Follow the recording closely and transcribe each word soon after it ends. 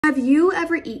Have you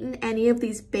ever eaten any of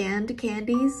these banned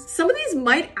candies? Some of these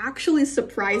might actually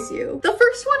surprise you. The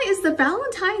first one is the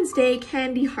Valentine's Day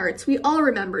candy hearts. We all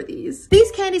remember these. These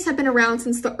candies have been around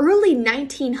since the early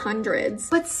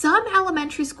 1900s, but some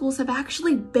elementary schools have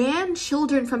actually banned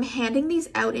children from handing these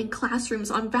out in classrooms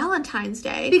on Valentine's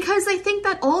Day because they think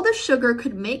that all the sugar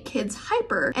could make kids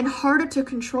hyper and harder to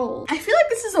control. I feel like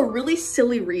this is a really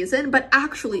silly reason, but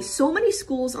actually so many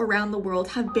schools around the world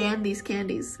have banned these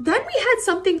candies. Then we had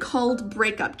something called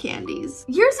breakup candies.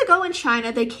 Years ago in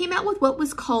China, they came out with what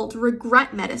was called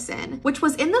regret medicine, which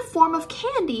was in the form of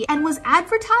candy and was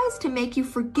advertised to make you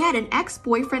forget an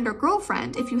ex-boyfriend or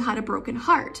girlfriend if you had a broken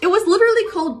heart. It was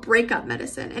literally called breakup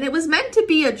medicine, and it was meant to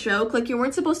be a joke, like you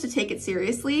weren't supposed to take it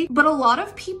seriously, but a lot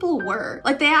of people were.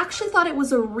 Like they actually thought it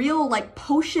was a real like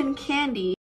potion candy.